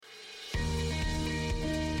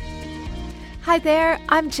Hi there,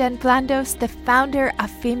 I'm Jen Blandos, the founder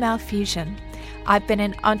of Female Fusion. I've been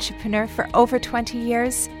an entrepreneur for over 20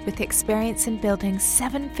 years with experience in building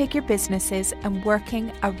 7-figure businesses and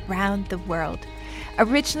working around the world.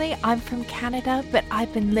 Originally, I'm from Canada, but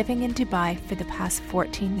I've been living in Dubai for the past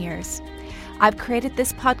 14 years. I've created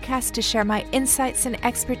this podcast to share my insights and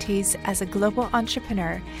expertise as a global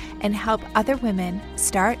entrepreneur and help other women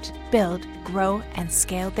start, build, grow, and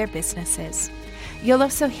scale their businesses. You'll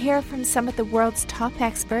also hear from some of the world's top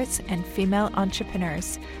experts and female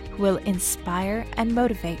entrepreneurs who will inspire and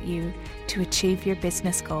motivate you to achieve your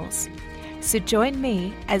business goals. So join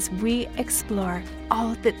me as we explore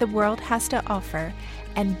all that the world has to offer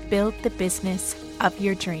and build the business of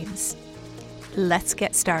your dreams. Let's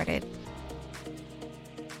get started.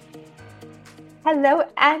 Hello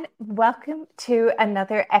and welcome to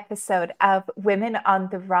another episode of Women on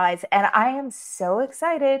the Rise. And I am so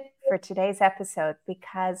excited for today's episode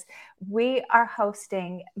because we are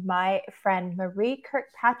hosting my friend Maree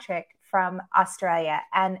Kirkpatrick from Australia.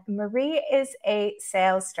 And Maree is a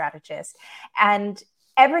sales strategist. And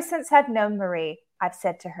ever since I've known Maree, I've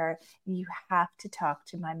said to her, you have to talk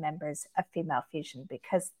to my members of Female Fusion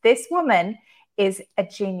because this woman is a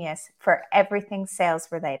genius for everything sales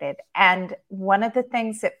related. And one of the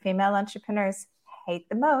things that female entrepreneurs hate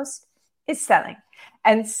the most is selling.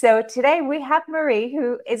 And so today we have Maree,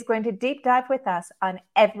 who is going to deep dive with us on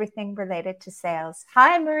everything related to sales.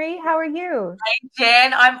 Hi, Maree. How are you? Hey,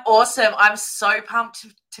 Jen. I'm awesome. I'm so pumped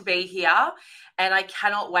to be here. And I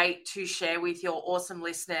cannot wait to share with your awesome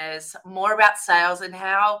listeners more about sales and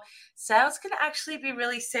how sales can actually be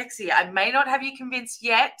really sexy. I may not have you convinced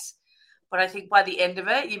yet, but I think by the end of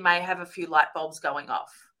it, you may have a few light bulbs going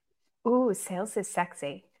off. Ooh, sales is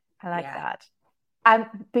sexy. I like that.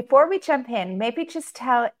 Before we jump in, maybe just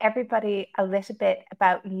tell everybody a little bit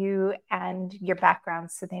about you and your background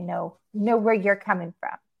so they know where you're coming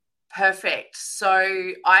from. Perfect.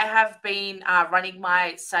 So I have been running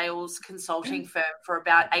my sales consulting firm for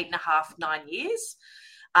about 8.5, 9 years.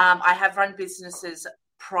 I have run businesses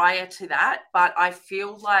prior to that, but I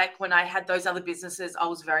feel like when I had those other businesses, I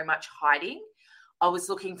was very much hiding. I was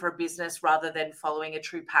looking for a business rather than following a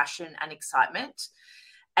true passion and excitement.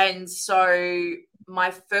 And so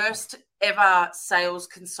my first ever sales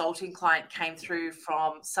consulting client came through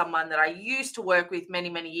from someone that I used to work with many,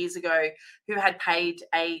 many years ago who had paid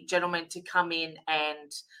a gentleman to come in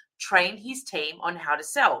and train his team on how to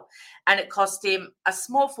sell. And it cost him a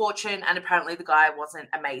small fortune. And apparently the guy wasn't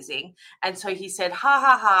amazing. And so he said,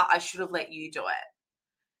 I should have let you do it.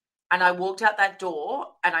 And I walked out that door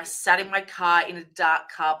and I sat in my car in a dark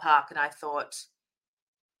car park and I thought,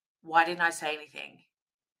 why didn't I say anything?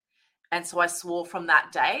 And so I swore from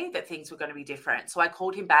that day that things were going to be different. So I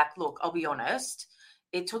called him back. Look, I'll be honest.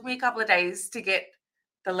 It took me a couple of days to get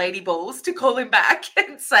the lady balls to call him back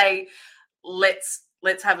and say, let's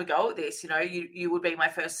have a go at this. You know, you would be my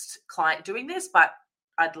first client doing this, but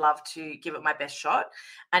I'd love to give it my best shot.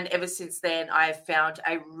 And ever since then, I've found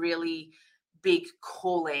a really big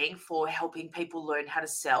calling for helping people learn how to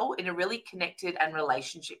sell in a really connected and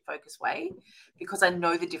relationship focused way, because I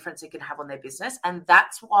know the difference it can have on their business. And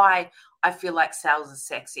that's why I feel like sales is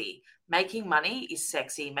sexy. Making money is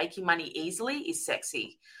sexy. Making money easily is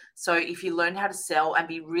sexy. So if you learn how to sell and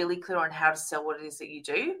be really clear on how to sell what it is that you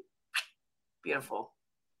do, beautiful.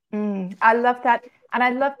 I love that. And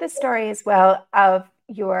I love the story as well of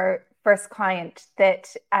your first client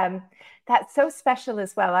that's so special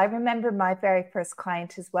as well. I remember my very first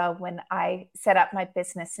client as well when I set up my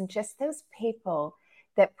business, and just those people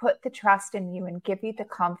that put the trust in you and give you the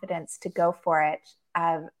confidence to go for it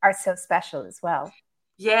are so special as well.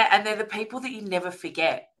 Yeah, and they're the people that you never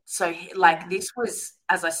forget. So this was,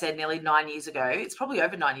 as I said, nearly 9 years ago. It's probably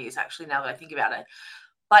over 9 years actually now that I think about it.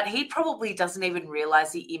 But he probably doesn't even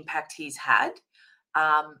realize the impact he's had.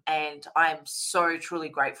 And I'm so truly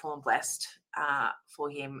grateful and blessed for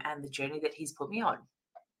him and the journey that he's put me on.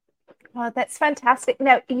 Well, that's fantastic.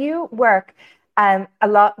 Now, you work a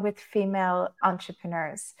lot with female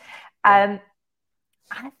entrepreneurs. I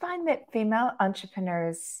find that female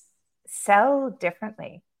entrepreneurs sell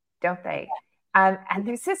differently, don't they? And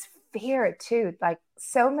there's this fear too, like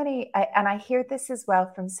so many, and I hear this as well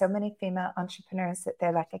from so many female entrepreneurs that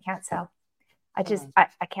they're like, I can't sell. I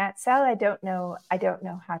can't sell. I don't know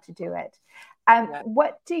how to do it.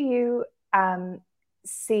 What do you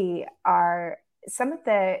see are some of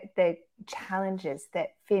the challenges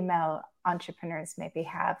that female entrepreneurs maybe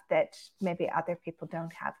have that maybe other people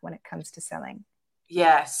don't have when it comes to selling?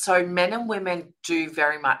 Yeah, so men and women do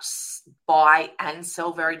very much buy and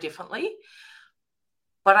sell very differently.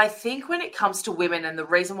 But I think when it comes to women, and the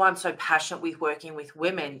reason why I'm so passionate with working with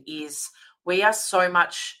women is We are so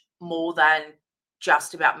much more than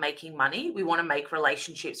just about making money. We want to make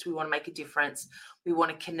relationships. We want to make a difference. We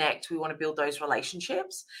want to connect. We want to build those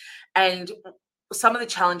relationships. And some of the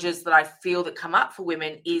challenges that I feel that come up for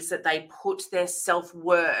women is that they put their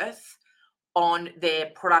self-worth on their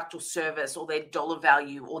product or service or their dollar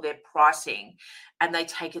value or their pricing, and they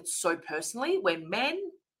take it so personally, when men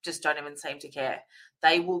just don't even seem to care.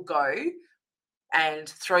 They will go and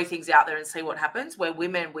throw things out there and see what happens, where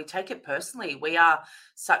women, we take it personally. We are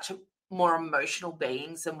such more emotional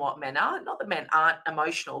beings than what men are. Not that men aren't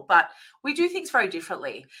emotional, but we do things very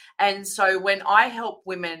differently. And so when I help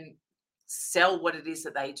women sell what it is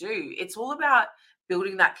that they do, it's all about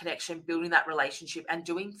building that connection, building that relationship, and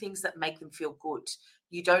doing things that make them feel good.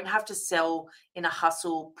 You don't have to sell in a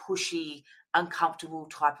hustle, pushy, uncomfortable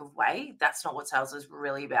type of way. That's not what sales is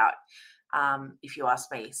really about. If you ask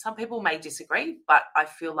me, some people may disagree, but I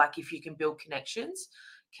feel like if you can build connections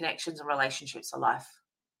and relationships are life.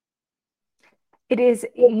 It is,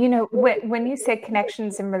 you know, when you say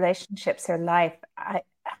connections and relationships are life, I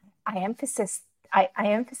emphasize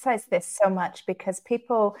this so much, because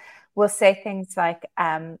people will say things like,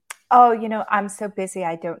 oh, you know, I'm so busy,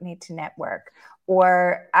 I don't need to network.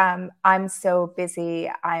 Or I'm so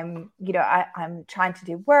busy, I'm trying to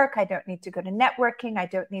do work, I don't need to go to networking, I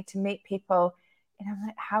don't need to meet people. And I'm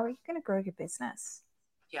like, how are you going to grow your business?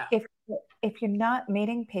 Yeah. If you're not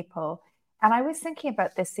meeting people? And I was thinking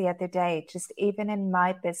about this the other day, just even in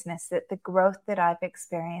my business, that the growth that I've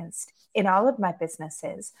experienced in all of my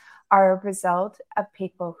businesses are a result of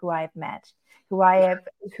people who I've met,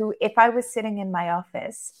 who if I was sitting in my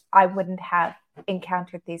office, I wouldn't have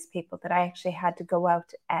encountered these people, that I actually had to go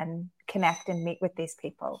out and connect and meet with these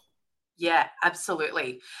people. Yeah,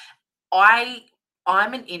 absolutely. I'm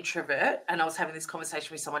an introvert, and I was having this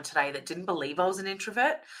conversation with someone today that didn't believe I was an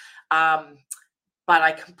introvert. But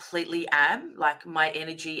I completely am. Like, my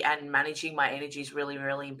energy and managing my energy is really,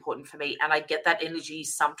 really important for me. And I get that energy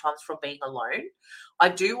sometimes from being alone. I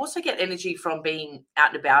do also get energy from being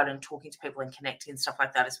out and about and talking to people and connecting and stuff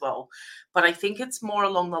like that as well. But I think it's more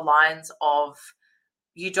along the lines of,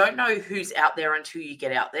 you don't know who's out there until you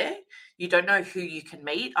get out there. You don't know who you can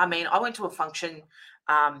meet. I mean, I went to a function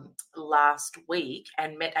last week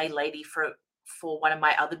and met a lady for one of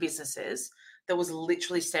my other businesses that was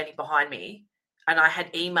literally standing behind me. And I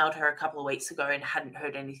had emailed her a couple of weeks ago and hadn't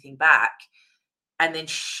heard anything back. And then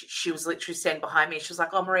she was literally standing behind me. She was like,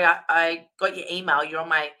 oh, Maree, I got your email. You're on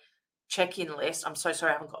my check-in list. I'm so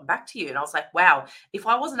sorry I haven't gotten back to you. And I was like, wow, if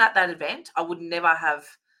I wasn't at that event, I would never have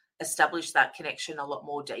established that connection a lot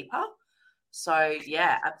more deeper. So,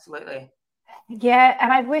 yeah, absolutely. Yeah.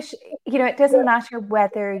 And I wish, it doesn't matter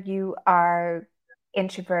whether you are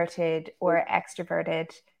introverted or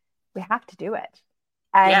extroverted, we have to do it.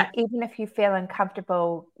 And even if you feel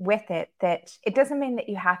uncomfortable with it, that it doesn't mean that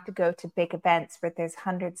you have to go to big events where there's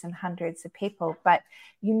hundreds and hundreds of people, but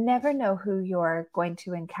you never know who you're going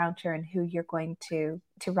to encounter and who you're going to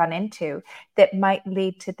run into that might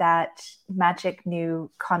lead to that magic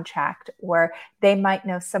new contract, or they might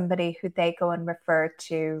know somebody who they go and refer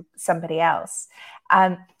to somebody else.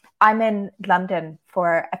 I'm in London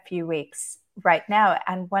for a few weeks right now.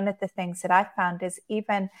 And one of the things that I found is,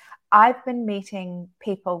 even I've been meeting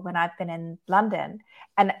people when I've been in London,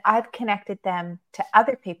 and I've connected them to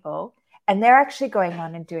other people, and they're actually going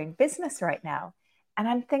on and doing business right now. And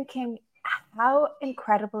I'm thinking, how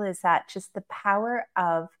incredible is that? Just the power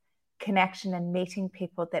of connection and meeting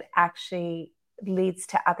people that actually leads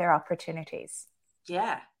to other opportunities.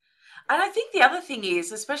 Yeah. And I think the other thing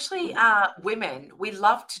is, especially women, we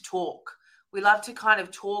love to talk. We love to kind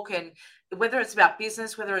of talk, and whether it's about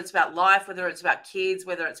business, whether it's about life, whether it's about kids,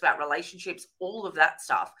 whether it's about relationships, all of that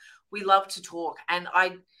stuff, we love to talk. And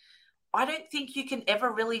I don't think you can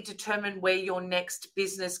ever really determine where your next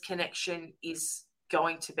business connection is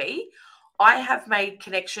going to be. I have made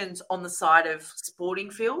connections on the side of sporting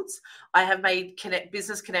fields. I have made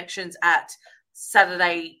business connections at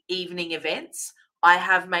Saturday evening events. I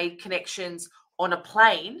have made connections on a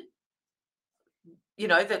plane,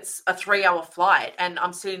 that's a 3-hour flight, and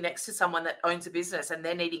I'm sitting next to someone that owns a business and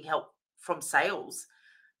they're needing help from sales.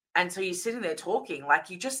 And so you're sitting there talking, like,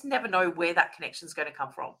 you just never know where that connection is going to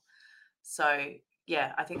come from. So,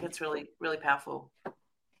 yeah, I think it's really, really powerful.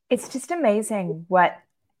 It's just amazing what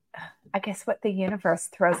the universe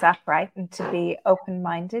throws up, right? And to be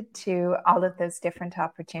open-minded to all of those different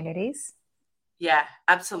opportunities. Yeah,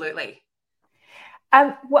 absolutely.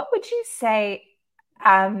 What would you say,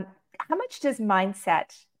 how much does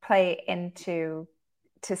mindset play into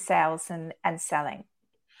sales and selling?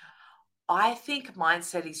 I think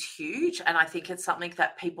mindset is huge, and I think it's something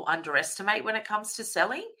that people underestimate when it comes to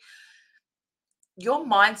selling. your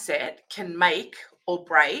mindset can make or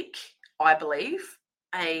break, I believe,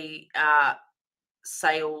 a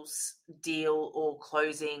sales deal or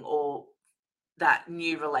closing or that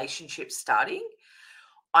new relationship starting.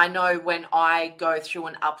 I know when I go through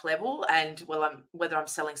an up level and whether I'm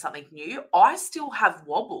selling something new, I still have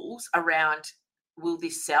wobbles around, will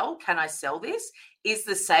this sell? Can I sell this? Is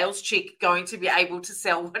the sales chick going to be able to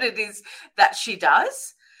sell what it is that she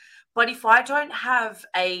does? But if I don't have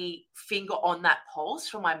a finger on that pulse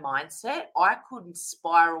for my mindset, I could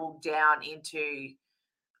spiral down into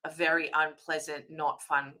a very unpleasant, not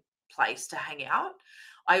fun place to hang out.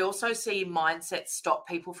 I also see mindset stop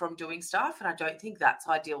people from doing stuff, and I don't think that's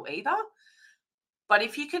ideal either. But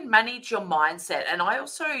if you can manage your mindset, and I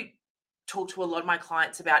also talk to a lot of my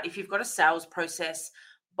clients about, if you've got a sales process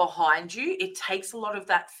behind you, it takes a lot of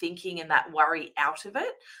that thinking and that worry out of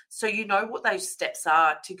it. So you know what those steps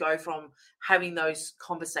are to go from having those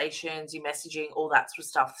conversations, your messaging, all that sort of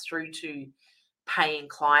stuff, through to paying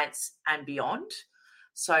clients and beyond.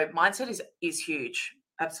 So mindset is huge.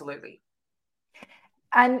 Absolutely.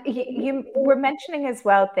 And you were mentioning as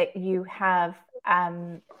well that you have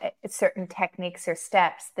certain techniques or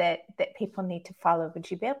steps that people need to follow.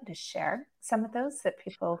 Would you be able to share some of those that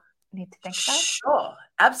people need to think about? Sure,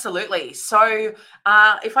 absolutely. So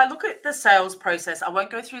if I look at the sales process, I won't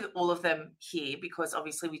go through all of them here because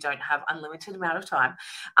obviously we don't have unlimited amount of time.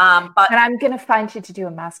 But and I'm going to find you to do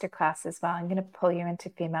a masterclass as well. I'm going to pull you into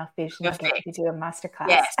Female Fusion and get you to do a masterclass.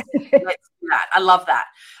 Yes, let's do that. I love that.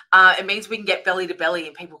 It means we can get belly to belly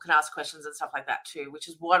and people can ask questions and stuff like that too, which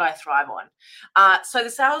is what I thrive on. So the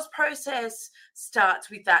sales process starts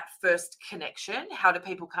with that first connection. How do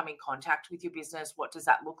people come in contact with your business? What does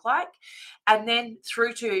that look like? And then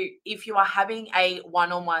through to, if you are having a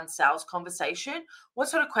one-on-one sales conversation, what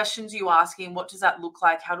sort of questions are you asking? What does that look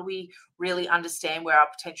like? How do we really understand where our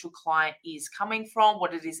potential client is coming from,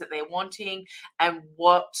 what it is that they're wanting, and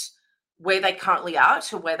where they currently are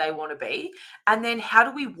to where they want to be? And then how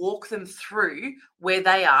do we walk them through where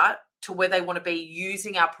they are to where they want to be,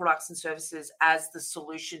 using our products and services as the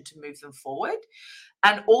solution to move them forward?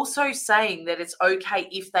 And also saying that it's okay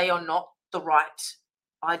if they are not the right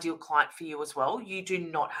ideal client for you as well. You do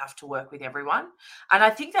not have to work with everyone. And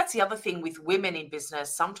I think that's the other thing with women in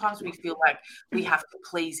business. Sometimes we feel like we have to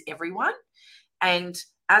please everyone. And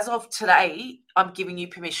as of today, I'm giving you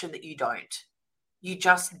permission that you don't. You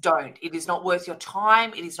just don't. It is not worth your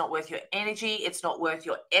time. It is not worth your energy. It's not worth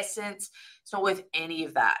your essence. It's not worth any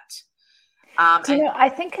of that.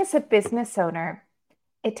 I think as a business owner,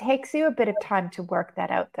 it takes you a bit of time to work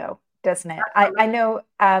that out, though, doesn't it? I know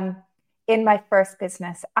in my first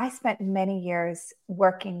business, I spent many years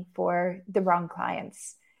working for the wrong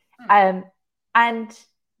clients. And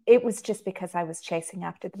it was just because I was chasing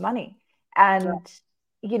after the money. And,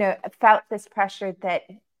 I felt this pressure that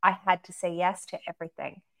I had to say yes to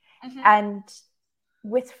everything. And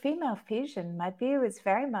with Female Fusion, my view is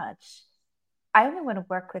very much, I only want to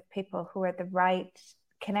work with people who are the right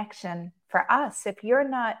connection for us. If you're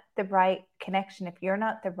not the right connection, if you're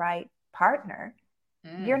not the right partner,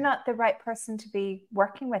 you're not the right person to be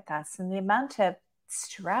working with us. And the amount of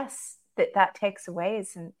stress that takes away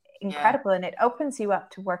is incredible. And it opens you up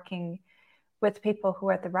to working with people who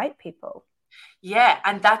are the right people. Yeah.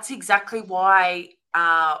 And that's exactly why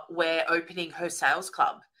we're opening her sales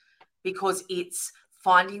club, because it's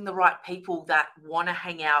finding the right people that want to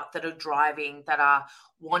hang out, that are driving, that are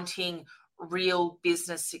wanting real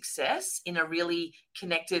business success in a really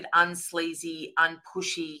connected, unsleazy,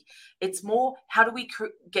 unpushy. It's more, how do we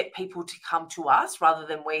get people to come to us rather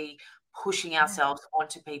than we pushing ourselves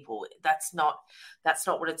onto people? That's not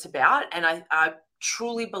what it's about. And I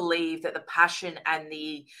truly believe that the passion and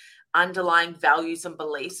the underlying values and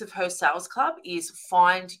beliefs of her sales club is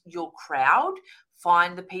find your crowd,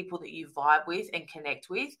 find the people that you vibe with and connect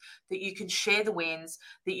with, that you can share the wins,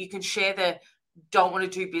 that you can share the don't want to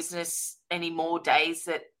do business anymore days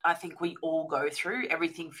that I think we all go through.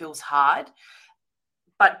 Everything feels hard,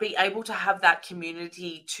 but be able to have that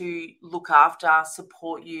community to look after,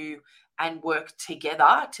 support you, and work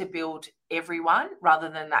together to build everyone, rather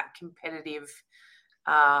than that competitive,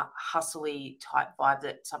 hustly type vibe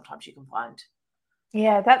that sometimes you can find.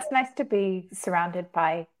 Yeah, that's nice to be surrounded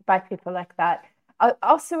by people like that.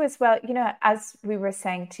 Also, as well, as we were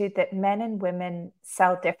saying too, that men and women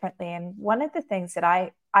sell differently. And one of the things that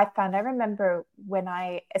I found, I remember when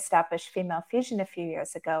I established Female Fusion a few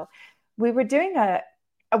years ago, we were doing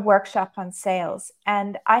a workshop on sales,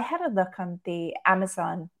 and I had a look on the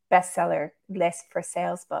Amazon bestseller list for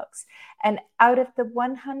sales books. And out of the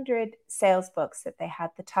 100 sales books that they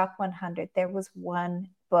had, the top 100, there was one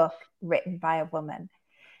book written by a woman.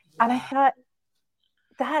 And I thought,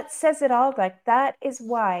 that says it all. Like, that is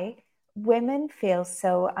why women feel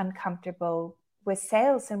so uncomfortable with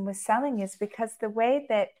sales and with selling, is because the way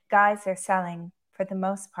that guys are selling for the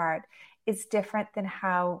most part is different than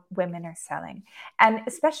how women are selling. And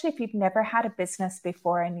especially if you've never had a business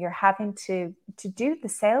before and you're having to do the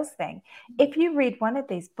sales thing, if you read one of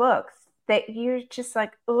these books that you're just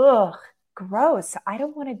like, ugh, gross, I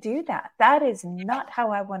don't want to do that. That is not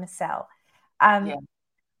how I want to sell. Yeah,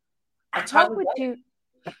 I How totally would get it.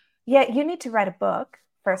 you? Yeah, you need to write a book,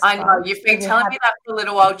 first I of know all. you've So been you telling have, me that for a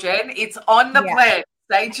little while, Jen. It's on the yeah, plan.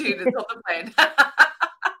 Stay tuned. It's on the plan.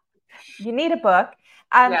 you need a book.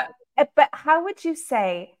 Um, Yeah. but how would you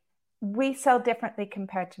say we sell differently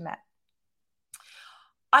compared to men?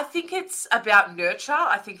 I think it's about nurture.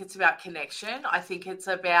 I think it's about connection. I think it's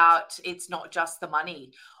not just the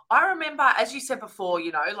money. I remember, as you said before,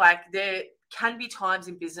 like there can be times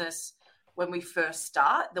in business when we first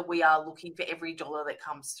start that we are looking for every dollar that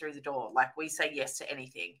comes through the door. Like we say yes to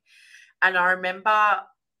anything. And I remember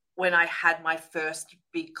when I had my first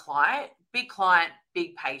big client, big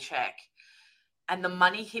paycheck, and the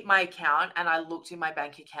money hit my account and I looked in my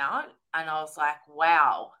bank account and I was like,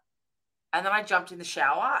 wow. And then I jumped in the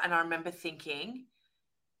shower and I remember thinking,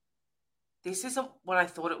 this isn't what I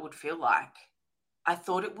thought it would feel like. I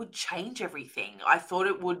thought it would change everything. I thought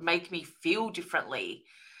it would make me feel differently.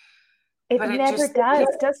 It But it never just,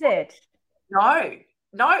 does it? no,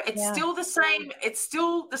 no, it's Yeah. still the same. It's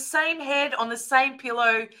still the same head on the same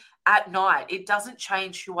pillow at night. It doesn't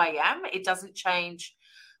change who I am. It doesn't change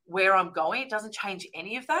where I'm going. It doesn't change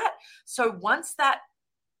any of that. So once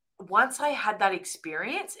I had that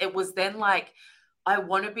experience, it was then like, I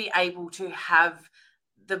want to be able to have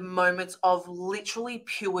the moments of literally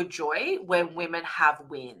pure joy when women have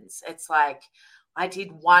wins. It's like, I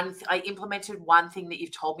implemented one thing that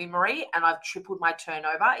you've told me, Maree, and I've tripled my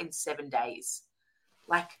turnover in 7 days.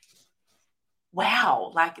 Like,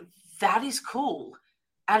 wow, like that is cool.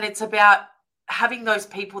 And it's about having those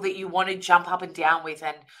people that you want to jump up and down with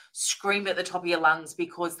and scream at the top of your lungs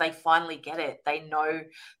because they finally get it. They know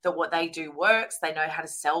that what they do works. They know how to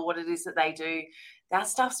sell what it is that they do. That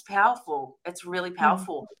stuff's powerful. It's really Mm.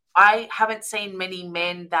 powerful. I haven't seen many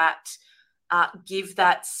men that give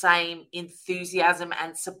that same enthusiasm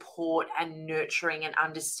and support and nurturing and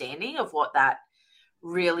understanding of what that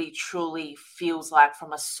really truly feels like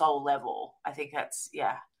from a soul level. I think that's,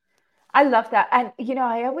 yeah. I love that. And,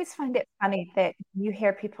 I always find it funny that you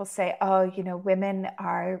hear people say, oh, women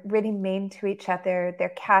are really mean to each other. They're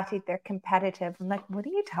catty, they're competitive. I'm like, what are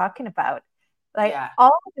you talking about? Like, Yeah.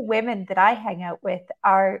 all the women that I hang out with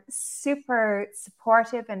are super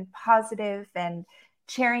supportive and positive and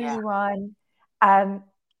cheering Yeah. you on. Um,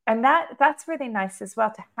 and that's really nice as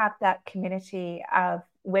well, to have that community of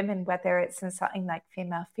women, whether it's in something like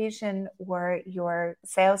Female Fusion or your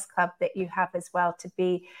sales club that you have as well, to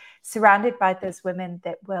be surrounded by those women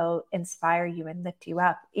that will inspire you and lift you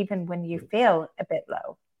up, even when you feel a bit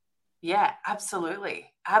low. Yeah,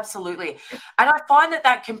 absolutely. Absolutely. And I find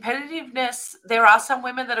that competitiveness, there are some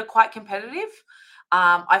women that are quite competitive.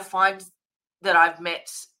 I find that I've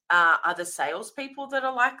met other salespeople that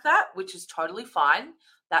are like that, which is totally fine.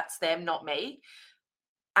 That's them, not me.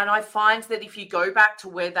 And I find that if you go back to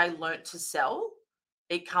where they learnt to sell,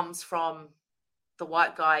 it comes from the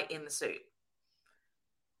white guy in the suit.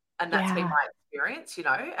 And that's been Yeah. my experience,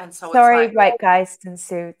 And so it's Sorry, like, white guys in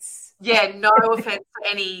suits. yeah, no offense to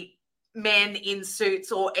any men in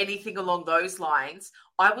suits or anything along those lines.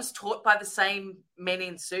 I was taught by the same men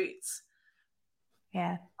in suits.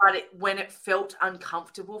 Yeah. But when it felt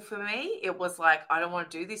uncomfortable for me, it was like, I don't want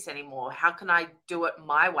to do this anymore. How can I do it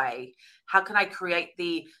my way? How can I create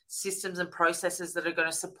the systems and processes that are going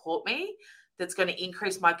to support me, that's going to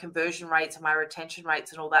increase my conversion rates and my retention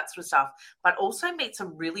rates and all that sort of stuff, but also meet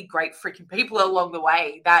some really great freaking people along the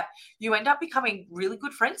way that you end up becoming really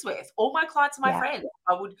good friends with. All my clients are my Yeah. friends.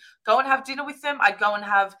 I would go and have dinner with them. I'd go and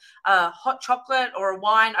have a hot chocolate or a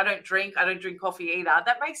wine. I don't drink coffee either.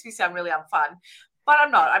 That makes me sound really unfun. But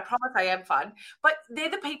I'm not. I promise I am fun. But they're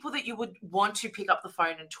the people that you would want to pick up the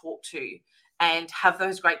phone and talk to and have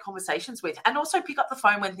those great conversations with. And also pick up the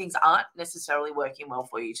phone when things aren't necessarily working well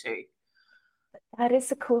for you too. That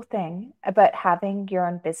is a cool thing about having your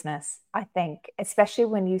own business, I think, especially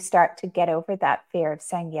when you start to get over that fear of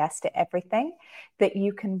saying yes to everything, that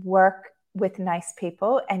you can work with nice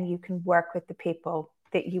people and you can work with the people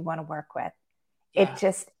that you want to work with.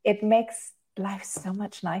 Yeah. It makes life so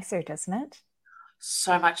much nicer, doesn't it?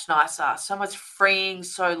 So much nicer, so much freeing,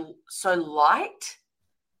 so light,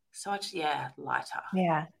 so much, yeah, lighter.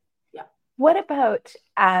 Yeah. Yeah. What about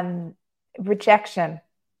rejection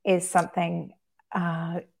is something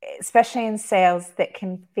especially in sales, that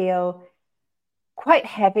can feel quite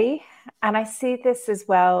heavy. And I see this as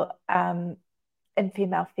well in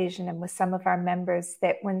Female Fusion and with some of our members,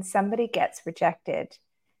 that when somebody gets rejected,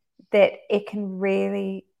 that it can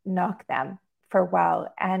really knock them for a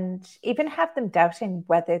while and even have them doubting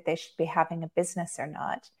whether they should be having a business or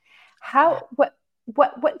not.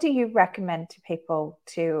 What do you recommend to people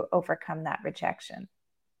to overcome that rejection?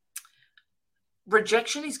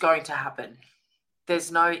 Rejection is going to happen.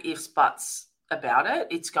 There's no ifs, buts about it.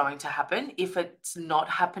 It's going to happen. If it's not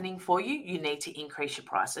happening for you, you need to increase your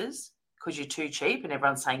prices because you're too cheap and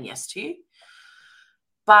everyone's saying yes to you.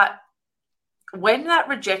 But when that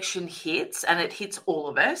rejection hits, and it hits all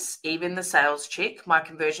of us, even the sales chick, my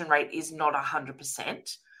conversion rate is not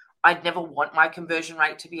 100%. I'd never want my conversion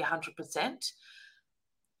rate to be 100%,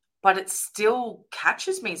 but it still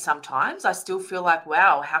catches me sometimes. I still feel like,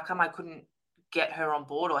 wow, how come I couldn't get her on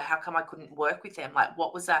board, or how come I couldn't work with them? Like,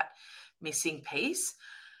 what was that missing piece?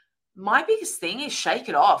 My biggest thing is shake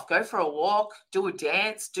it off. Go for a walk, do a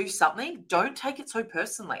dance, do something. Don't take it so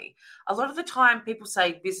personally. A lot of the time people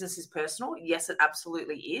say business is personal. Yes, it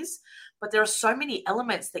absolutely is. But there are so many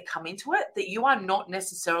elements that come into it that you are not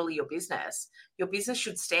necessarily your business. Your business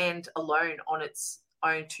should stand alone on its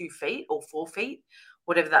own 2 feet or 4 feet,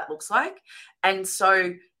 whatever that looks like. And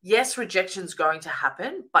so, yes, rejection's going to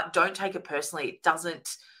happen, but don't take it personally. It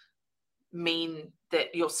doesn't mean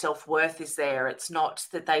that your self-worth is there. It's not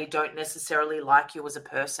that they don't necessarily like you as a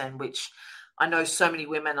person, which I know so many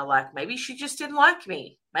women are like, maybe she just didn't like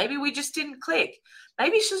me. Maybe we just didn't click.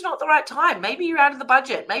 Maybe she's not the right time. Maybe you're out of the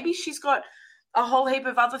budget. Maybe she's got a whole heap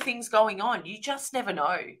of other things going on. You just never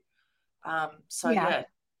know. Yeah,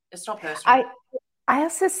 it's not personal. I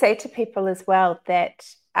also say to people as well that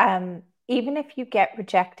even if you get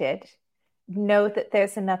rejected, know that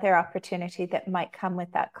there's another opportunity that might come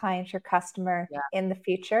with that client or customer in the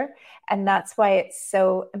future. And that's why it's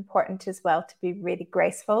so important as well to be really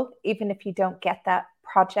graceful, even if you don't get that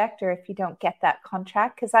project or if you don't get that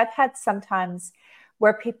contract. Because I've had sometimes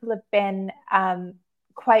where people have been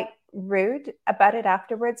quite rude about it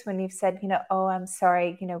afterwards when you've said, oh, I'm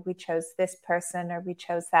sorry, we chose this person or we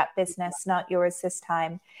chose that business, not yours this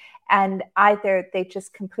time. And either they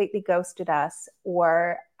just completely ghosted us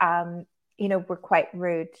or were quite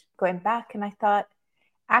rude going back. And I thought,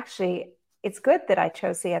 actually, it's good that I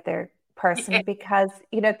chose the other person because,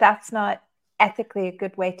 that's not ethically a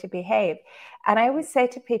good way to behave. And I always say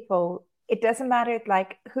to people, it doesn't matter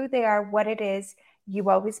like who they are, what it is. You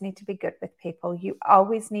always need to be good with people. You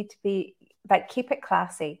always need to be like, keep it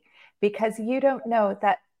classy, because you don't know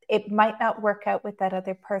that it might not work out with that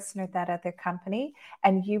other person or that other company.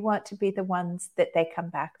 And you want to be the ones that they come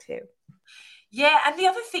back to. Yeah, and the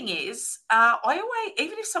other thing is,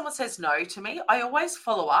 even if someone says no to me, I always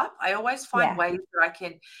follow up. I always find ways that I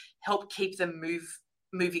can help keep them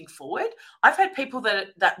moving forward. I've had people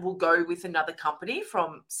that will go with another company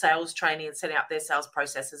from sales training and setting up their sales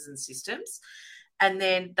processes and systems, and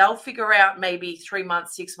then they'll figure out maybe 3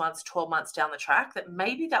 months, 6 months, 12 months down the track that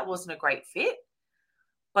maybe that wasn't a great fit.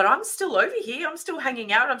 But I'm still over here. I'm still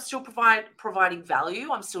hanging out. I'm still providing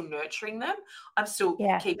value. I'm still nurturing them. I'm still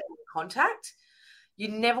keeping in contact. You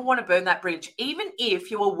never want to burn that bridge. Even if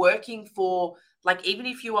you are working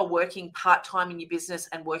part-time in your business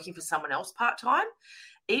and working for someone else part-time,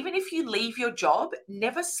 even if you leave your job,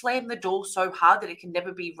 never slam the door so hard that it can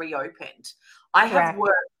never be reopened. I have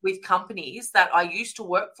worked with companies that I used to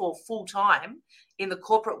work for full-time in the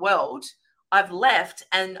corporate world. I've left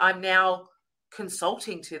and I'm now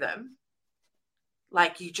consulting to them.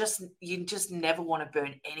 Like, you just never want to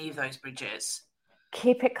burn any of those bridges.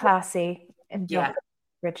 Keep it classy and don't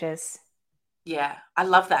bridges. Yeah, I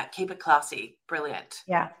love that. Keep it classy. Brilliant.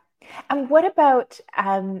 Yeah. And what about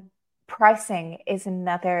pricing is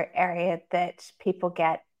another area that people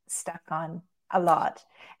get stuck on a lot.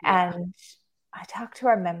 Yeah. And I talk to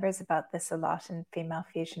our members about this a lot in Female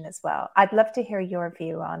Fusion as well. I'd love to hear your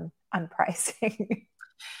view on pricing.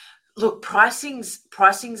 Look, pricing's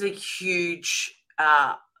a huge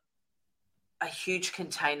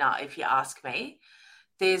container, if you ask me.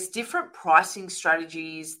 There's different pricing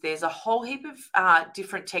strategies. There's a whole heap of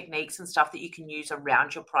different techniques and stuff that you can use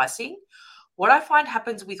around your pricing. What I find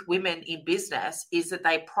happens with women in business is that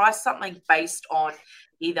they price something based on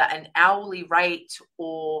either an hourly rate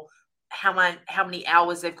or how many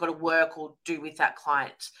hours they've got to work or do with that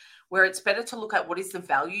client, where it's better to look at what is the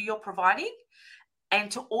value you're providing,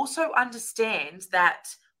 and to also understand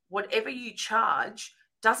that whatever you charge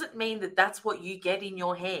doesn't mean that that's what you get in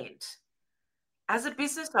your hand. As a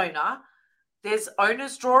business owner, there's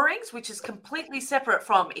owner's drawings, which is completely separate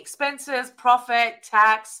from expenses, profit,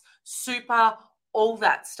 tax, super, all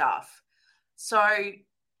that stuff. So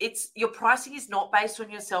your pricing is not based on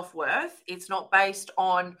your self-worth. It's not based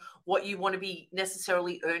on what you want to be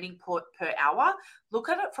necessarily earning per hour. Look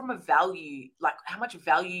at it from a value, like how much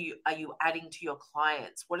value are you adding to your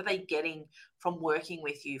clients? What are they getting from working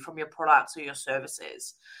with you, from your products or your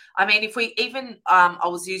services? I mean, if we even, I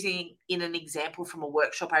was using in an example from a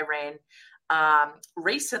workshop I ran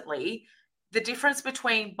recently, the difference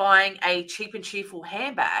between buying a cheap and cheerful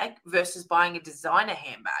handbag versus buying a designer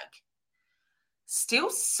handbag still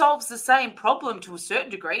solves the same problem to a certain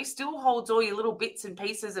degree, still holds all your little bits and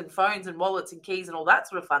pieces and phones and wallets and keys and all that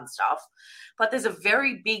sort of fun stuff. But there's a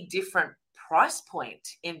very big different price point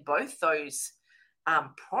in both those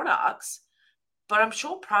products. But I'm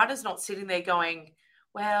sure Prada's not sitting there going,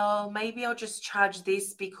 well, maybe I'll just charge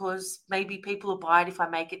this because maybe people will buy it if I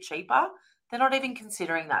make it cheaper. They're not even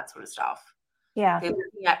considering that sort of stuff. Yeah. They're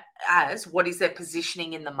looking at as what is their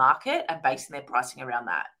positioning in the market and basing their pricing around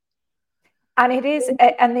that. And it is,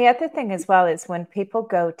 and the other thing as well is when people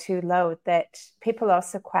go too low, that people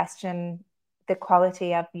also question the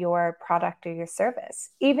quality of your product or your service.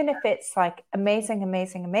 Even if it's like amazing,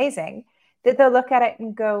 amazing, amazing, that they'll look at it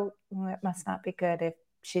and go, well, it must not be good if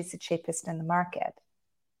she's the cheapest in the market.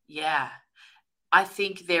 Yeah. I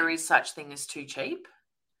think there is such thing as too cheap.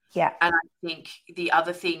 Yeah. And I think the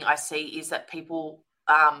other thing I see is that people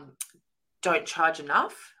don't charge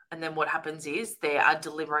enough. And then what happens is they are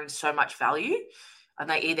delivering so much value and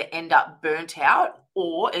they either end up burnt out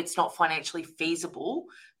or it's not financially feasible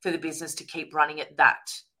for the business to keep running at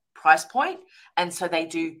that price point. And so they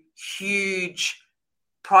do huge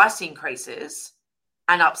price increases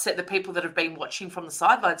and upset the people that have been watching from the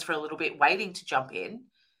sidelines for a little bit, waiting to jump in.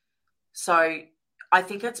 So I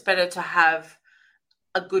think it's better to have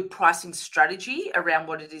a good pricing strategy around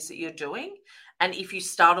what it is that you're doing. And if you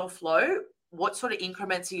start off low, what sort of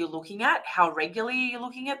increments are you looking at? How regularly are you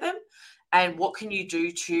looking at them? And what can you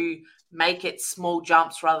do to make it small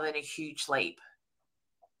jumps rather than a huge leap?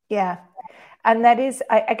 Yeah. And that is,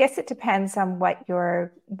 I guess it depends on what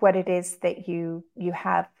it is that you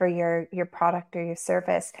have for your product or your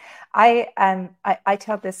service. I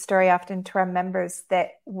tell this story often to our members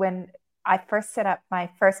that when I first set up my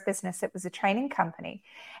first business, it was a training company.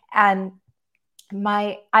 And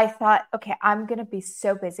I thought, okay, I'm going to be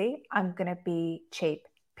so busy. I'm going to be cheap.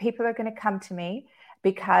 People are going to come to me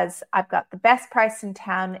because I've got the best price in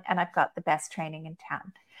town and I've got the best training in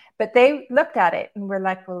town. But they looked at it and were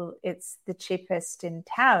like, well, it's the cheapest in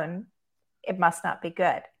town. It must not be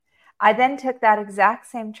good. I then took that exact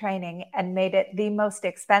same training and made it the most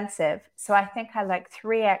expensive. So I think I like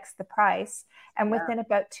 3x the price. And within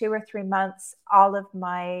about 2 or 3 months, all of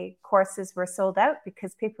my courses were sold out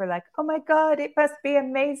because people were like, oh my God, it must be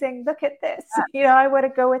amazing. Look at this. I want to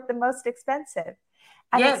go with the most expensive.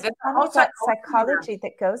 And it's kind of that psychology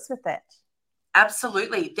that goes with it.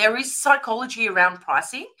 Absolutely. There is psychology around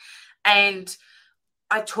pricing. And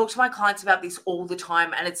I talk to my clients about this all the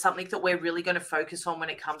time, and it's something that we're really going to focus on when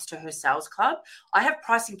it comes to her sales club. I have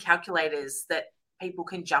pricing calculators that people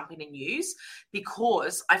can jump in and use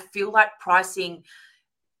because I feel like pricing,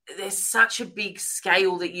 there's such a big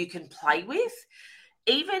scale that you can play with.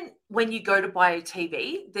 Even when you go to buy a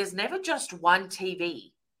TV, there's never just one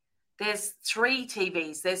TV. There's 3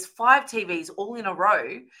 TVs, there's 5 TVs all in a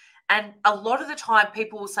row. And a lot of the time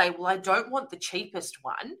people will say, well, I don't want the cheapest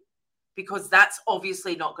one, because that's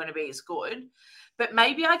obviously not going to be as good. But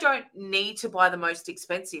maybe I don't need to buy the most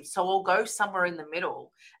expensive, so I'll go somewhere in the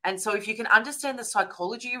middle. And so if you can understand the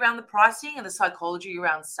psychology around the pricing and the psychology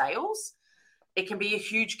around sales, it can be a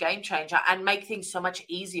huge game changer and make things so much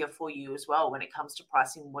easier for you as well when it comes to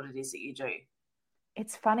pricing what it is that you do.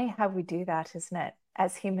 It's funny how we do that, isn't it,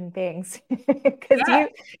 as human beings? Because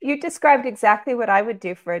you described exactly what I would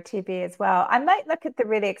do for a TV as well. I might look at the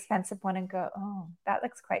really expensive one and go, oh, that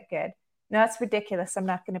looks quite good. No, it's ridiculous. I'm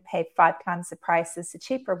not going to pay 5 times the price as the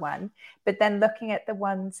cheaper one. But then looking at the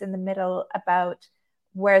ones in the middle about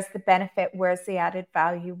where's the benefit, where's the added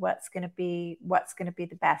value, what's going to be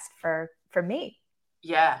the best for me.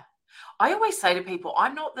 Yeah. I always say to people,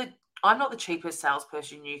 I'm not the cheapest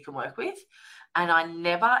salesperson you can work with. And I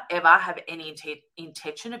never, ever have any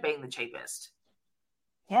intention of being the cheapest.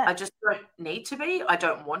 Yeah. I just don't need to be. I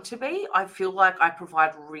don't want to be. I feel like I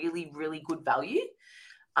provide really, really good value.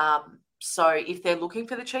 So if they're looking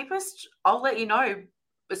for the cheapest, I'll let you know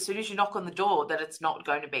as soon as you knock on the door that it's not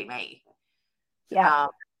going to be me. Yeah.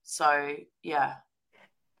 So, yeah.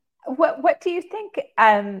 What do you think?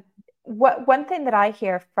 One thing that I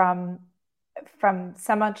hear from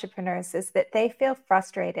some entrepreneurs is that they feel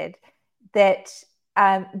frustrated that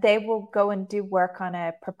they will go and do work on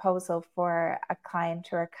a proposal for a client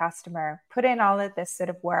or a customer, put in all of this sort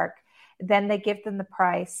of work, then they give them the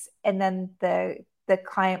price, and then the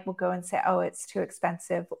client will go and say, oh, it's too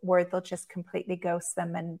expensive, or they'll just completely ghost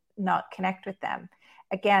them and not connect with them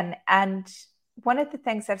again. And one of the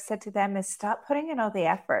things I've said to them is stop putting in all the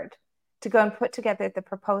effort to go and put together the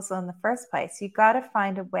proposal in the first place. You got to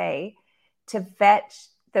find a way to vet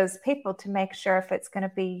those people to make sure if it's going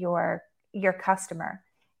to be your customer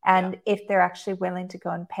and if they're actually willing to go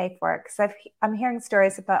and pay for it. Because I'm hearing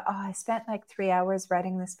stories about, oh, I spent like 3 hours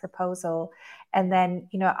writing this proposal, and then,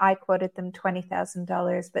 you know, I quoted them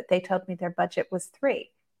 $20,000, but they told me their budget was $3,000.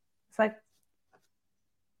 It's like,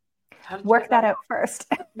 work that out first.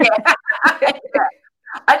 Yeah.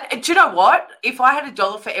 And do you know what? If I had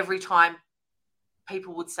 $1 for every time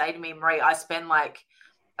people would say to me, Maree, I spend like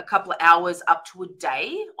a couple of hours up to a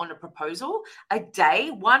day on a proposal, a day,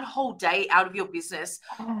 one whole day out of your business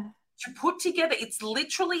to put together. It's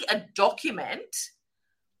literally a document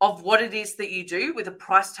of what it is that you do with a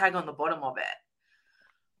price tag on the bottom of it.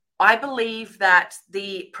 I believe that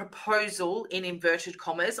the proposal, in inverted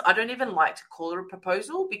commas, I don't even like to call it a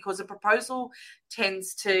proposal, because a proposal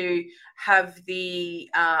tends to have the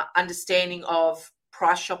understanding of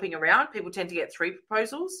price shopping around. People tend to get 3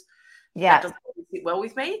 proposals. Yeah. That doesn't sit well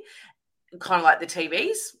with me. Kind of like the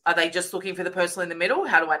TVs. Are they just looking for the person in the middle?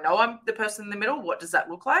 How do I know I'm the person in the middle? What does that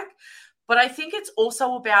look like? But I think it's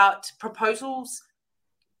also about proposals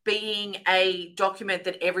being a document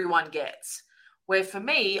that everyone gets. Where for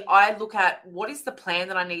me, I look at what is the plan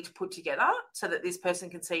that I need to put together so that this person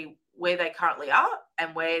can see where they currently are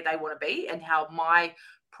and where they want to be, and how my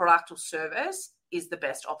product or service is the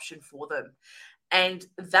best option for them. And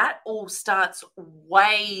that all starts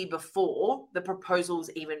way before the proposal's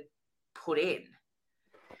even put in.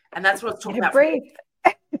 And that's what I was talking about. Brief.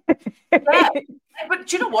 Yeah. But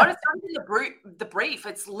do you know what? It's not even the brief.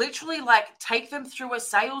 It's literally like take them through a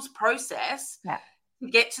sales process to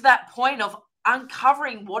get to that point of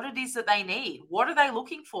uncovering what it is that they need. What are they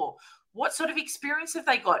looking for? What sort of experience have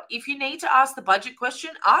they got? If you need to ask the budget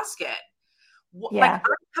question, ask it. Like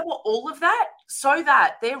uncover all of that so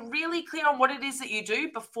that they're really clear on what it is that you do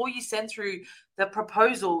before you send through the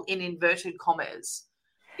proposal in inverted commas.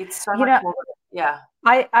 It's so much more. Yeah.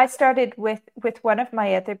 I started with one of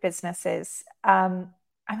my other businesses. I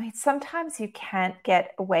mean, sometimes you can't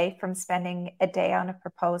get away from spending a day on a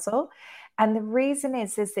proposal. And the reason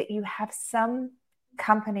is that you have some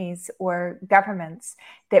companies or governments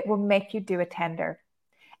that will make you do a tender.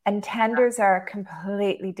 And tenders are a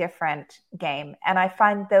completely different game. And I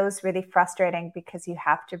find those really frustrating because you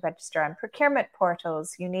have to register on procurement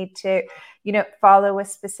portals. You need to, you know, follow a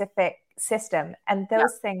specific system, and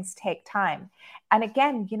those things take time. And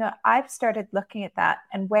again, you know, I've started looking at that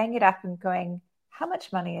and weighing it up and going, how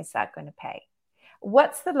much money is that going to pay?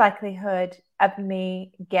 What's the likelihood of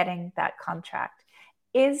me getting that contract?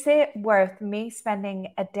 Is it worth me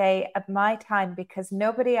spending a day of my time because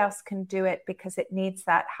nobody else can do it because it needs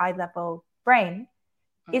that high level brain?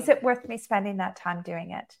 Is it worth me spending that time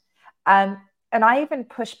doing it? And I even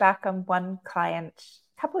pushed back on one client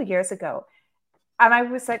a couple of years ago, and I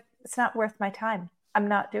was like, it's not worth my time. I'm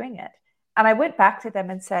not doing it. And I went back to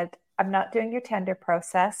them and said, I'm not doing your tender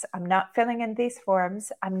process. I'm not filling in these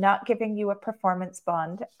forms. I'm not giving you a performance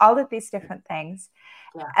bond, all of these different things.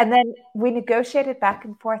 Yeah. And then we negotiated back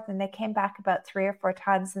and forth, and they came back about 3 or 4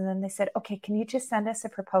 times. And then they said, okay, can you just send us a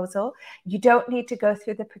proposal? You don't need to go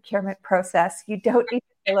through the procurement process. You don't need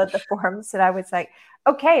to fill out the forms. And I was like,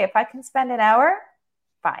 okay, if I can spend an hour,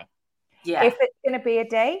 fine. Yeah. If it's going to be a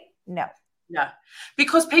day, no. No,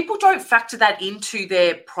 because people don't factor that into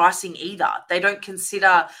their pricing either. They don't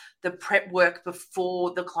consider the prep work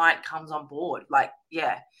before the client comes on board. Like,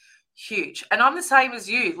 yeah, huge. And I'm the same as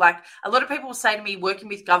you. Like, a lot of people will say to me, working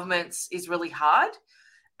with governments is really hard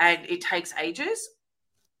and it takes ages.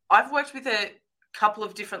 I've worked with a couple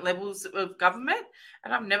of different levels of government,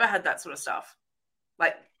 and I've never had that sort of stuff.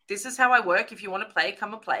 Like, this is how I work. If you want to play,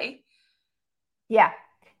 come and play. Yeah.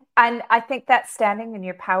 And I think that's standing in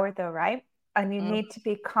your power though, right? And you need to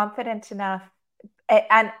be confident enough.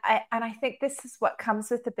 And I think this is what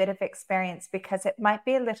comes with a bit of experience, because it might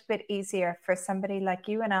be a little bit easier for somebody like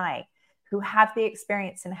you and I who have the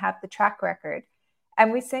experience and have the track record.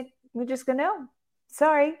 And we just go, no,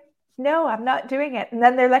 sorry, no, I'm not doing it. And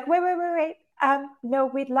then they're like, wait. No,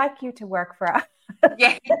 we'd like you to work for us.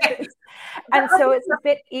 Yeah. And so it's a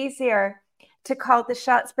bit easier to call the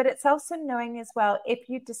shots, but it's also knowing as well, if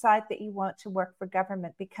you decide that you want to work for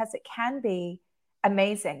government, because it can be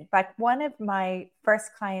amazing. Like, one of my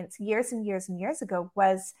first clients years and years and years ago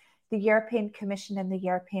was the European Commission and the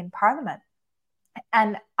European Parliament.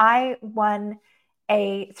 And I won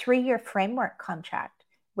a 3-year framework contract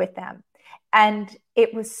with them. And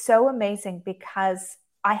it was so amazing because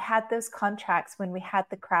I had those contracts when we had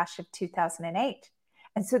the crash of 2008.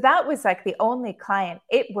 And so that was like the only client.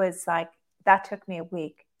 It was like, that took me a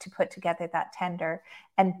week to put together that tender.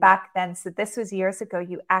 And back then, so this was years ago,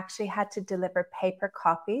 you actually had to deliver paper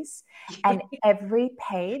copies, and every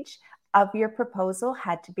page of your proposal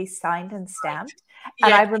had to be signed and stamped. Yeah.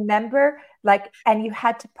 And I remember and you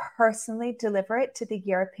had to personally deliver it to the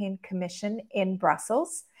European Commission in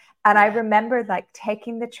Brussels. And I remember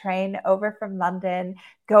taking the train over from London,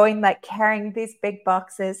 going carrying these big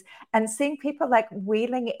boxes and seeing people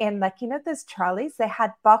wheeling in, those trolleys, they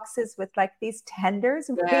had boxes with these tenders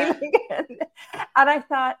wheeling in. And I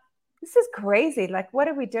thought, this is crazy. What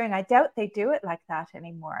are we doing? I doubt they do it like that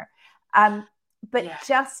anymore. But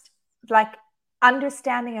just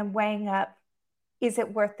understanding and weighing up, is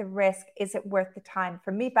it worth the risk? Is it worth the time?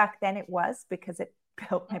 For me back then it was, because it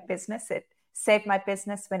built my business. It saved my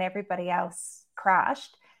business when everybody else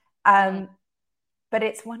crashed. But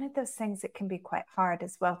it's one of those things that can be quite hard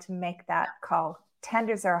as well to make that call.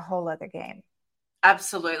 Tenders are a whole other game.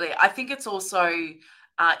 Absolutely. I think it's also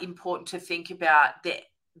important to think about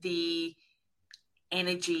the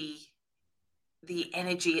energy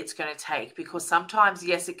it's going to take, because sometimes,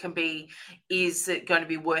 yes, it can be, is it going to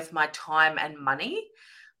be worth my time and money?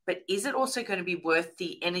 But is it also going to be worth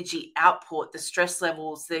the energy output, the stress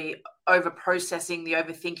levels, the over-processing, the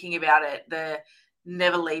overthinking about it, the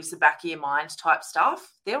never leaves the back of your mind type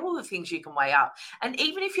stuff? They're all the things you can weigh up. And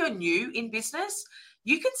even if you're new in business,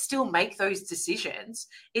 you can still make those decisions.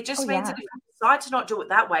 It just means that if you decide to not do it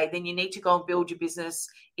that way, then you need to go and build your business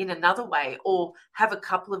in another way, or have a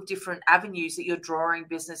couple of different avenues that you're drawing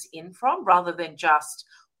business in from, rather than just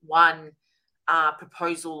one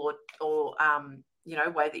proposal or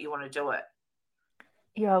way that you want to do it.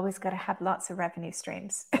 You always got to have lots of revenue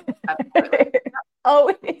streams. Absolutely.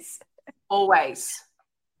 Always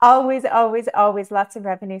lots of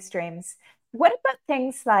revenue streams. What about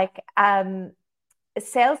things like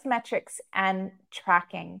sales metrics and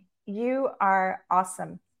tracking? You are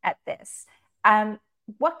awesome at this.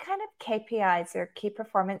 What kind of KPIs or key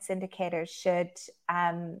performance indicators should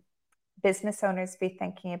business owners be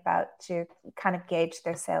thinking about to kind of gauge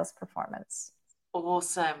their sales performance?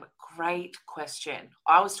 Awesome. Great question.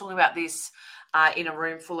 I was talking about this in a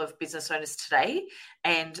room full of business owners today,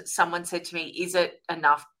 and someone said to me, is it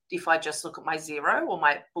enough if I just look at my Xero or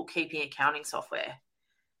my bookkeeping accounting software?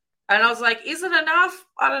 And I was like, is it enough?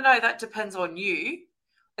 I don't know. That depends on you.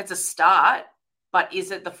 It's a start, but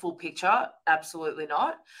is it the full picture? Absolutely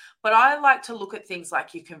not. But I like to look at things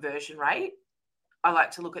like your conversion rate. I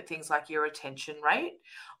like to look at things like your retention rate.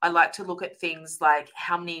 I like to look at things like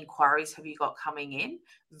how many inquiries have you got coming in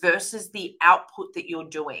versus the output that you're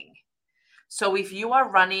doing. So if you are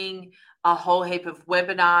running a whole heap of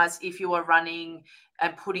webinars, if you are running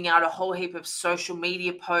and putting out a whole heap of social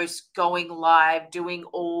media posts, going live, doing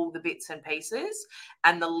all the bits and pieces,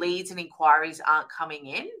 and the leads and inquiries aren't coming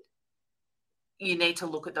in, you need to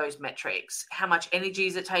look at those metrics. How much energy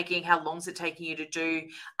is it taking? How long is it taking you to do?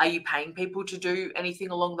 Are you paying people to do anything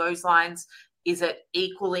along those lines? Is it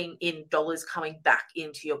equaling in dollars coming back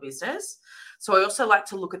into your business? So I also like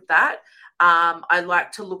to look at that. I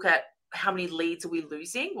like to look at how many leads are we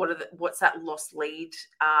losing? What's that lost lead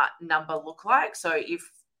number look like? So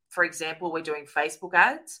if, for example, we're doing Facebook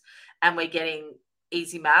ads and we're getting,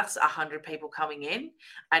 easy maths, 100 people coming in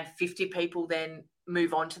and 50 people then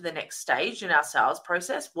move on to the next stage in our sales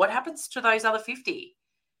process, what happens to those other 50?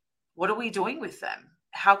 What are we doing with them?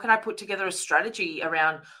 How can I put together a strategy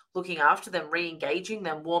around looking after them, re-engaging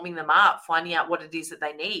them, warming them up, finding out what it is that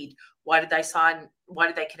they need? Why did they sign? Why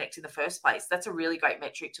did they connect in the first place? That's a really great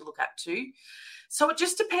metric to look at too. So it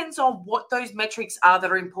just depends on what those metrics are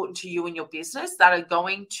that are important to you in your business that are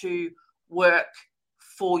going to work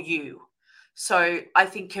for you. So I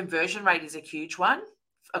think conversion rate is a huge one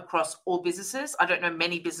across all businesses. I don't know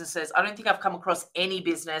many businesses. I don't think I've come across any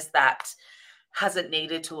business that hasn't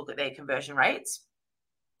needed to look at their conversion rates.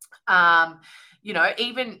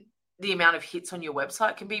 Even the amount of hits on your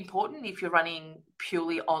website can be important if you're running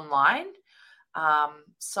purely online.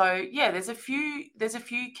 There's a few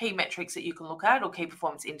key metrics that you can look at, or key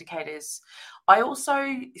performance indicators. I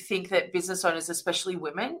also think that business owners, especially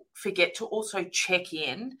women, forget to also check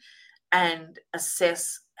in and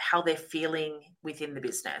assess how they're feeling within the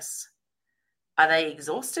business. Are they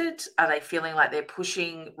exhausted? Are they feeling like they're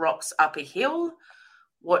pushing rocks up a hill?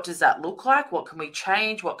 What does that look like? What can we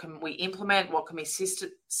change? What can we implement? What can we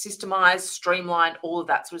systemize, streamline? All of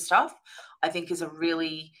that sort of stuff, I think, is a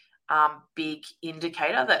really big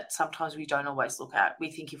indicator that sometimes we don't always look at.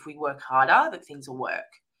 We think if we work harder that things will work.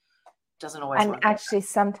 It doesn't always And work. actually,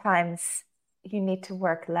 sometimes you need to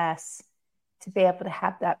work less to be able to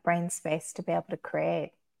have that brain space to be able to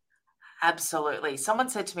create. Absolutely. Someone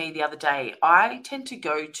said to me the other day, I tend to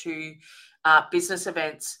go to business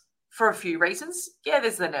events for a few reasons. Yeah,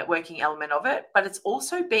 there's the networking element of it, but it's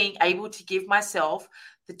also being able to give myself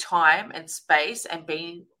the time and space and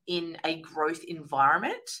being in a growth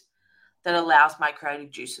environment that allows my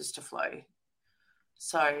creative juices to flow.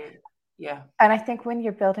 So, yeah. And I think when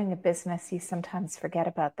you're building a business, you sometimes forget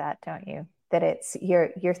about that, don't you? That it's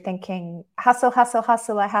you're thinking hustle, hustle,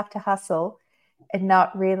 hustle, I have to hustle, and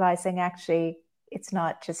not realizing actually it's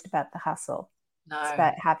not just about the hustle. No. It's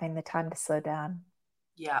about having the time to slow down.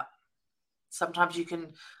 Yeah. Sometimes you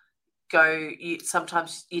can go,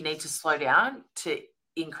 sometimes you need to slow down to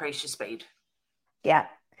increase your speed. Yeah.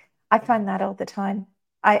 I find that all the time.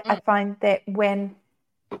 I find that when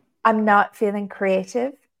I'm not feeling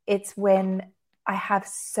creative, it's when I have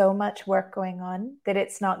so much work going on that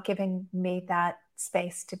it's not giving me that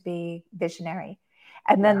space to be visionary.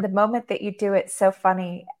 And then the moment that you do it, so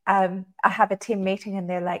funny. I have a team meeting and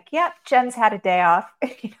they're like, "Yep, Jen's had a day off.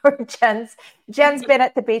 Jen's been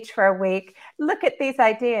at the beach for a week. Look at these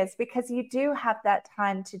ideas," because you do have that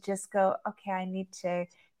time to just go, "Okay, I need to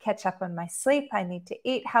catch up on my sleep. I need to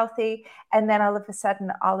eat healthy." And then all of a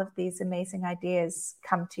sudden, all of these amazing ideas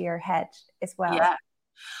come to your head as well. Yeah.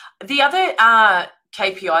 The other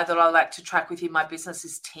KPI that I like to track within my business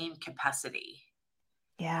is team capacity.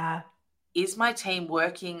 Yeah. Is my team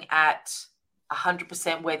working at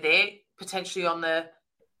 100% where they're potentially on the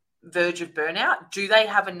verge of burnout? Do they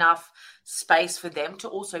have enough space for them to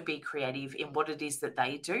also be creative in what it is that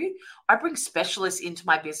they do? I bring specialists into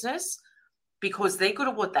my business because they're good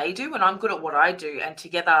at what they do and I'm good at what I do, and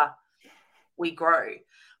together we grow.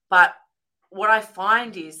 But what I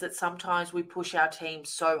find is that sometimes we push our team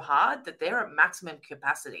so hard that they're at maximum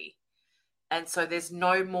capacity. And so there's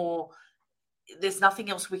nothing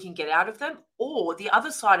else we can get out of them. Or the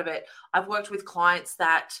other side of it, I've worked with clients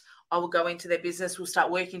that I will go into their business, we'll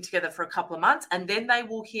start working together for a couple of months, and then they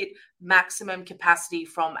will hit maximum capacity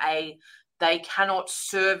they cannot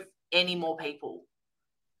serve any more people.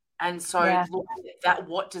 And so look at that,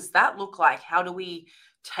 what does that look like? How do we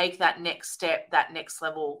take that next step, that next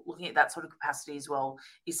level? Looking at that sort of capacity as well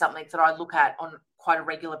is something that I look at on quite a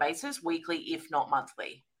regular basis, weekly, if not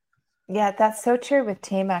monthly. Yeah, that's so true with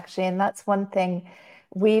team, actually. And that's one thing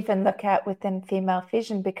we even look at within Female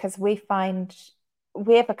Fusion, because we find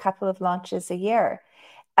we have a couple of launches a year.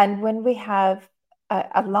 And when we have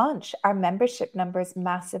a launch, our membership numbers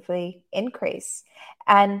massively increase.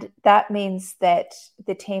 And that means that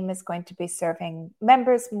the team is going to be serving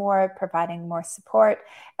members more, providing more support.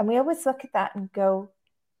 And we always look at that and go,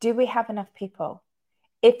 do we have enough people?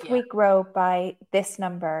 If we grow by this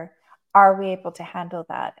number, are we able to handle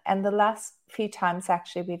that? And the last few times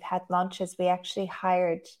actually we've had launches, we actually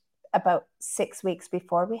hired about 6 weeks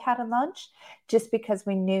before we had a launch, just because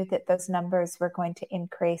we knew that those numbers were going to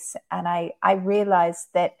increase. And I realized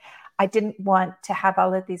that I didn't want to have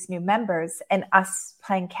all of these new members and us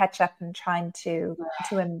playing catch up and trying to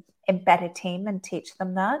embed a team and teach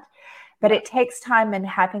them that. But it takes time and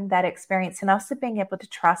having that experience and also being able to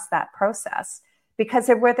trust that process, because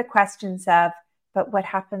there were the questions of, but what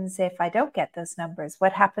happens if I don't get those numbers?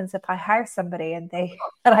 What happens if I hire somebody and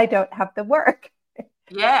I don't have the work?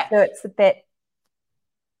 Yeah. So it's a bit.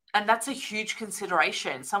 And that's a huge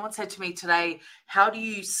consideration. Someone said to me today, how do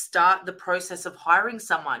you start the process of hiring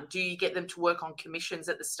someone? Do you get them to work on commissions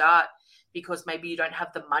at the start because maybe you don't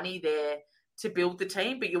have the money there to build the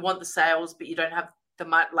team, but you want the sales, but you don't have the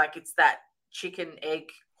money? Like, it's that chicken, egg,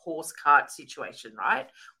 horse cart situation, right?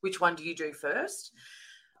 Which one do you do first?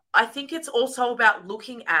 I think it's also about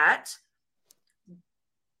looking at,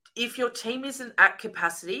 if your team isn't at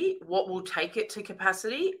capacity, what will take it to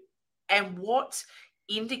capacity, and what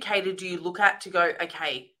indicator do you look at to go,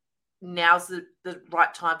 okay, now's the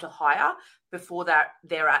right time to hire before that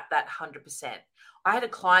they're at that 100%. I had a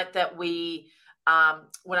client that when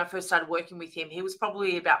I first started working with him, he was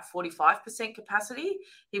probably about 45% capacity.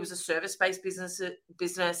 He was a service-based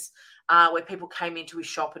business where people came into his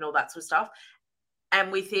shop and all that sort of stuff. And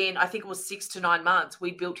within, I think it was 6 to 9 months,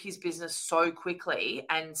 we built his business so quickly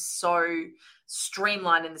and so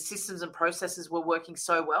streamlined, and the systems and processes were working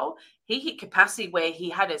so well. He hit capacity where he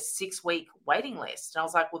had a 6-week waiting list. And I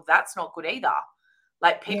was like, well, that's not good either.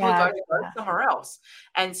 Like, people are going to go somewhere else.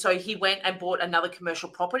 And so he went and bought another commercial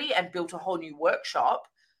property and built a whole new workshop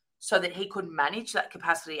so that he could manage that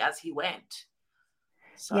capacity as he went.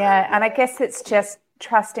 So, yeah. And I guess it's just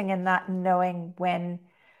trusting in that and knowing when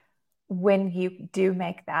when you do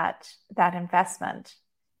make that investment.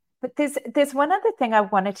 But there's one other thing I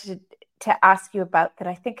wanted to ask you about that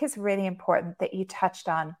I think is really important that you touched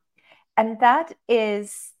on. And that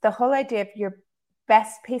is the whole idea of your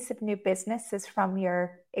best piece of new business is from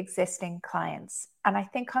your existing clients. And I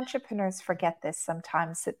think entrepreneurs forget this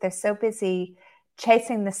sometimes, that they're so busy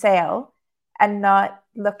chasing the sale and not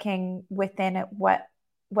looking within at what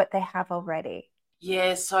they have already.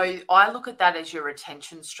 Yeah, so I look at that as your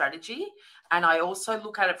retention strategy. And I also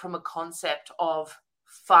look at it from a concept of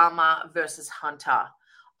farmer versus hunter.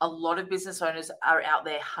 A lot of business owners are out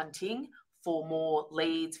there hunting for more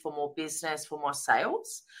leads, for more business, for more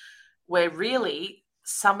sales, where really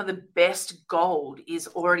some of the best gold is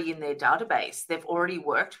already in their database. They've already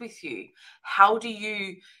worked with you. How do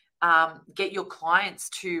you get your clients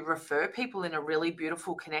to refer people in a really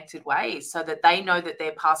beautiful, connected way so that they know that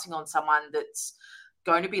they're passing on someone that's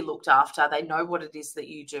going to be looked after? They know what it is that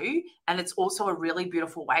you do. And it's also a really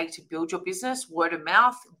beautiful way to build your business. Word of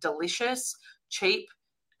mouth, delicious, cheap,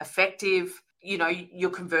 effective. You know,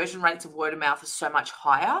 your conversion rates of word of mouth are so much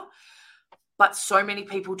higher. But so many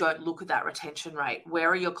people don't look at that retention rate. Where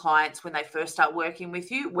are your clients when they first start working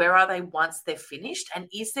with you? Where are they once they're finished? And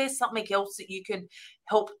is there something else that you can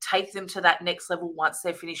help take them to that next level once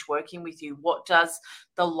they're finished working with you? What does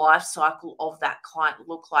the life cycle of that client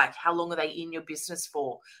look like? How long are they in your business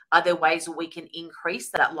for? Are there ways that we can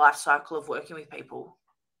increase that life cycle of working with people?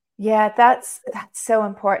 Yeah, that's so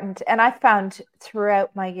important. And I found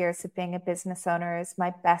throughout my years of being a business owner is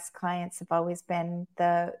my best clients have always been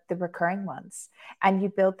the recurring ones. And you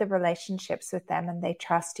build the relationships with them and they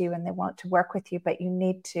trust you and they want to work with you, but you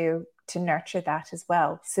need to nurture that as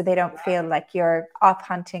well. So they don't feel like you're off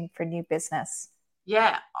hunting for new business.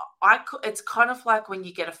 Yeah, it's kind of like when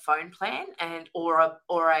you get a phone plan or a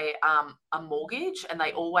mortgage, and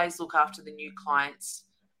they always look after the new clients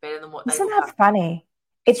better than what they Isn't look that after. funny?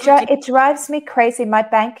 It's ridiculous. It drives me crazy. My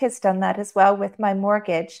bank has done that as well with my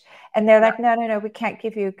mortgage. And they're like, no, we can't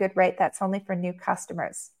give you a good rate. That's only for new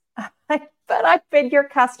customers. But I've been your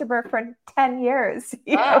customer for 10 years.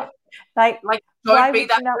 You know? Like why don't be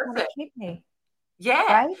would that you not want person. to keep me?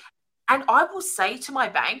 Yeah. Right? And I will say to my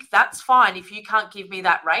bank, that's fine. If you can't give me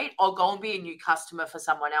that rate, I'll go and be a new customer for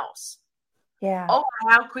someone else. Yeah. Oh,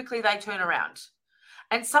 how quickly they turn around.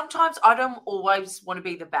 And sometimes I don't always want to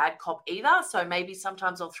be the bad cop either. So maybe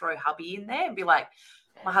sometimes I'll throw hubby in there and be like,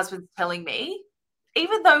 my husband's telling me,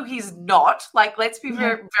 even though he's not, like, let's be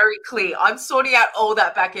very, very clear. I'm sorting out all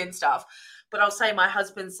that back end stuff. But I'll say my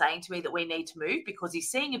husband's saying to me that we need to move because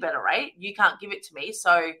he's seeing a better rate. You can't give it to me.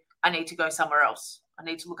 So I need to go somewhere else. I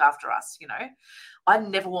need to look after us, you know. I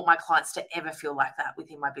never want my clients to ever feel like that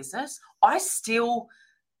within my business. I still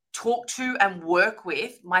talk to and work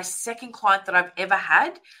with my second client that I've ever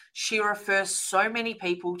had. She refers so many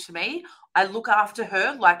people to me. I look after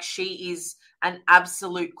her like she is an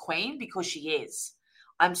absolute queen because she is.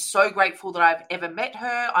 I'm so grateful that I've ever met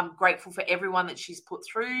her. I'm grateful for everyone that she's put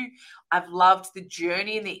through. I've loved the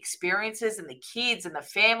journey and the experiences and the kids and the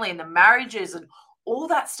family and the marriages and all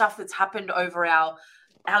that stuff that's happened over our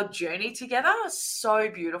journey together. So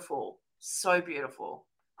beautiful. So beautiful.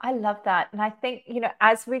 I love that. And I think, you know,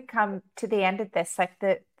 as we come to the end of this, like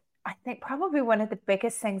I think probably one of the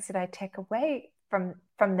biggest things that I take away from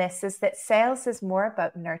this is that sales is more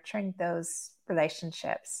about nurturing those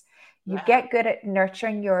relationships. You get good at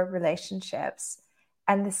nurturing your relationships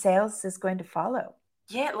and the sales is going to follow.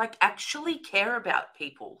 Yeah, like actually care about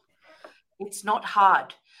people. It's not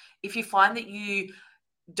hard. If you find that you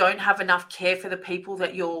don't have enough care for the people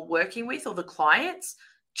that you're working with or the clients,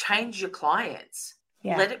 change your clients.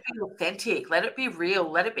 Yeah. Let it be authentic. Let it be real.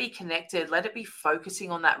 Let it be connected. Let it be focusing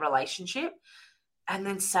on that relationship. And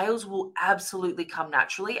then sales will absolutely come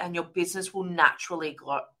naturally and your business will naturally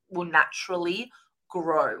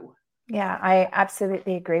grow. Yeah, I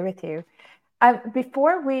absolutely agree with you.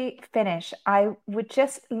 Before we finish, I would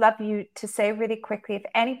just love you to say really quickly, if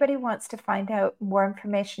anybody wants to find out more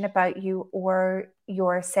information about you or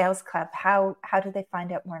your sales club, how do they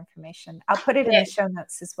find out more information? I'll put it in the show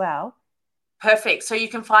notes as well. Perfect. So you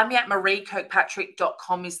can find me at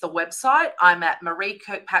mareekirkpatrick.com is the website. I'm at Maree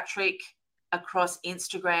Kirkpatrick across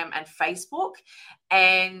Instagram and Facebook.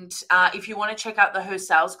 And if you want to check out the Her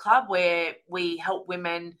Sales Club, where we help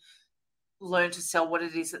women learn to sell what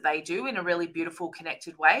it is that they do in a really beautiful,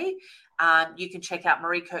 connected way, you can check out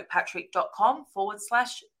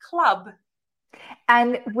mareekirkpatrick.com/club.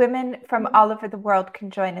 And women from all over the world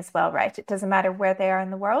can join as well, right? It doesn't matter where they are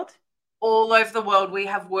in the world? All over the world. We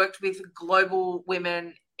have worked with global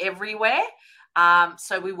women everywhere.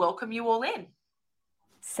 So we welcome you all in.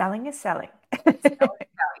 Selling is selling.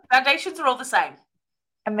 Foundations are all the same.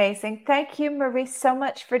 Amazing. Thank you, Maree, so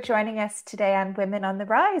much for joining us today on Women on the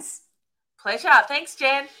Rise. Pleasure. Thanks,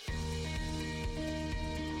 Jen.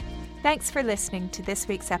 Thanks for listening to this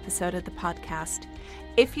week's episode of the podcast.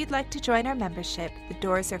 If you'd like to join our membership, the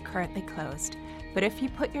doors are currently closed. But if you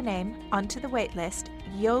put your name onto the wait list,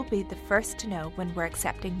 you'll be the first to know when we're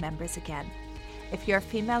accepting members again. If you're a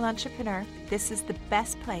female entrepreneur, this is the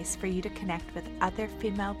best place for you to connect with other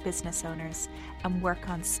female business owners and work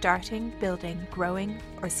on starting, building, growing,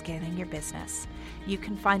 or scaling your business. You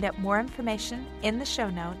can find out more information in the show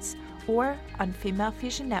notes or on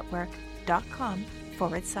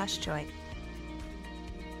femalefusionnetwork.com/join.